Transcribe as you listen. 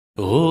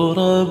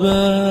غرباء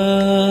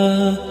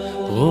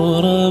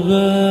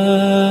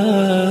غرباء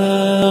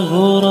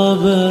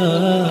غرباء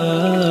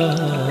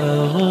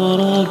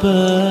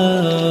غرباء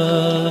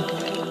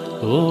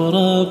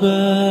غرباء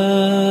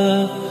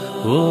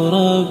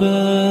غرباء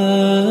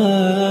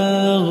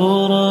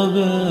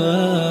غرباء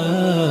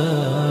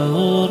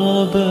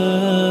غرباء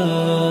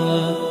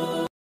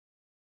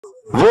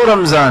وہ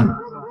رمضان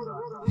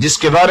جس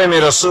کے بارے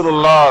میں رسول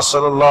اللہ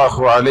صلی اللہ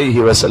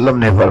علیہ وسلم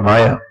نے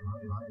فرمایا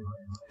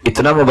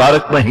اتنا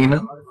مبارک مہینہ،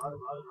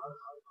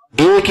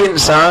 ایک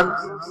انسان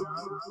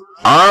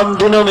عام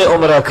دنوں میں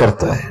عمرہ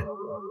کرتا ہے،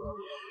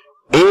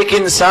 ایک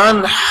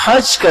انسان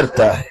حج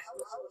کرتا ہے،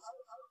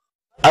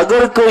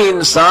 اگر کوئی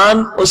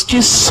انسان اس کی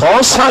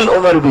 100 سال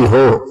عمر بھی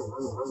ہو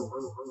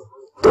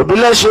تو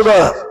بلا شبہ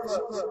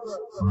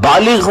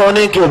بالغ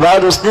ہونے کے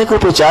بعد اس نے کو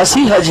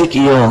 85 حج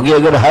کیے ہوں گے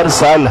اگر ہر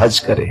سال حج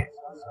کرے۔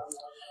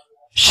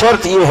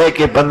 شرط یہ ہے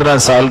کہ 15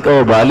 سال کا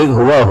وہ بالغ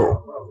ہوا ہو،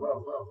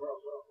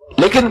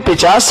 لیکن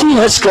 85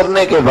 حج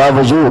کرنے کے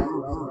باوجود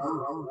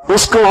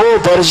اس کو وہ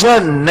درجہ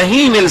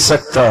نہیں مل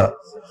سکتا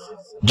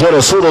جو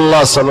رسول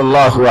اللہ صلی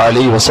اللہ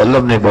علیہ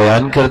وسلم نے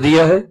بیان کر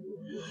دیا ہے۔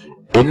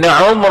 ان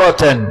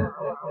عمرۃ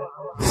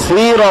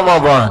فی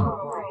رمضان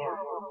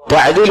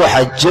تعدل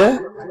حج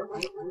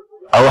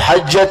او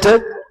حجۃ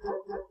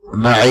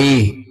معی۔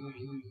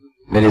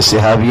 میرے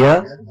صحابیہ،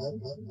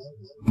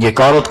 یہ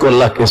ایک عورت کو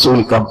اللہ کے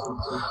رسول کا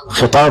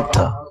خطاب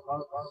تھا،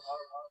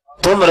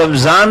 تم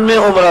رمضان میں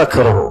عمرہ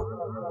کرو،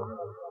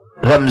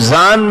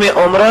 رمضان میں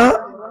عمرہ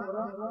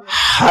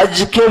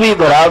حج کے بھی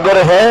برابر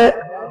ہے،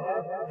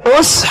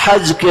 اس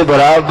حج کے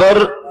برابر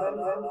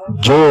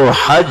جو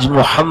حج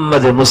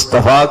محمد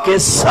مصطفیٰ کے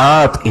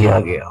ساتھ کیا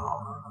گیا۔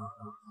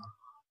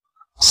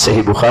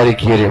 صحیح بخاری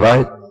کی یہ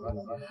روایت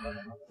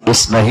اس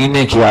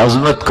مہینے کی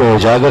عظمت کو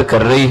اجاگر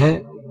کر رہی ہے۔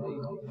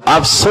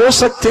 آپ سوچ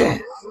سکتے ہیں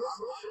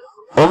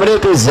عمرے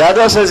پہ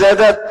زیادہ سے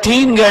زیادہ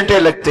 3 گھنٹے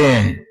لگتے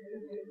ہیں،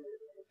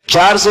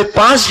 4 سے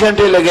 5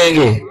 گھنٹے لگیں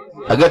گے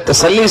اگر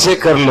تسلی سے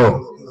کر لو۔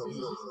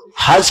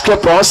 حج کا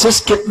پروسیس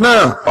کتنا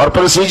اور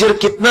پروسیجر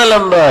کتنا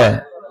لمبا ہے،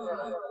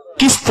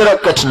 کس طرح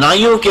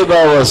کٹھنائیوں کے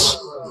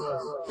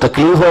باوجود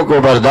تکلیفوں کو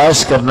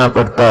برداشت کرنا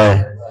پڑتا ہے،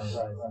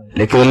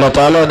 لیکن اللہ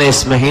تعالیٰ نے اس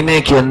مہینے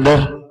کے اندر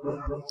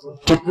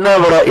کتنا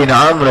بڑا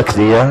انعام رکھ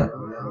دیا۔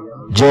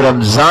 جو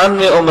رمضان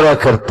میں عمرہ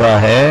کرتا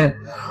ہے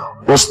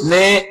اس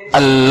نے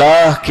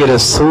اللہ کے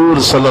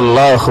رسول صلی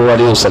اللہ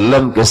علیہ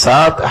وسلم کے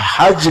ساتھ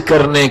حج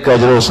کرنے کا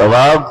اجر و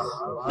ثواب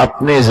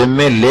اپنے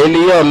ذمے لے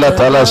لیا، اللہ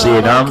تعالیٰ سے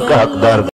انعام کا حقدار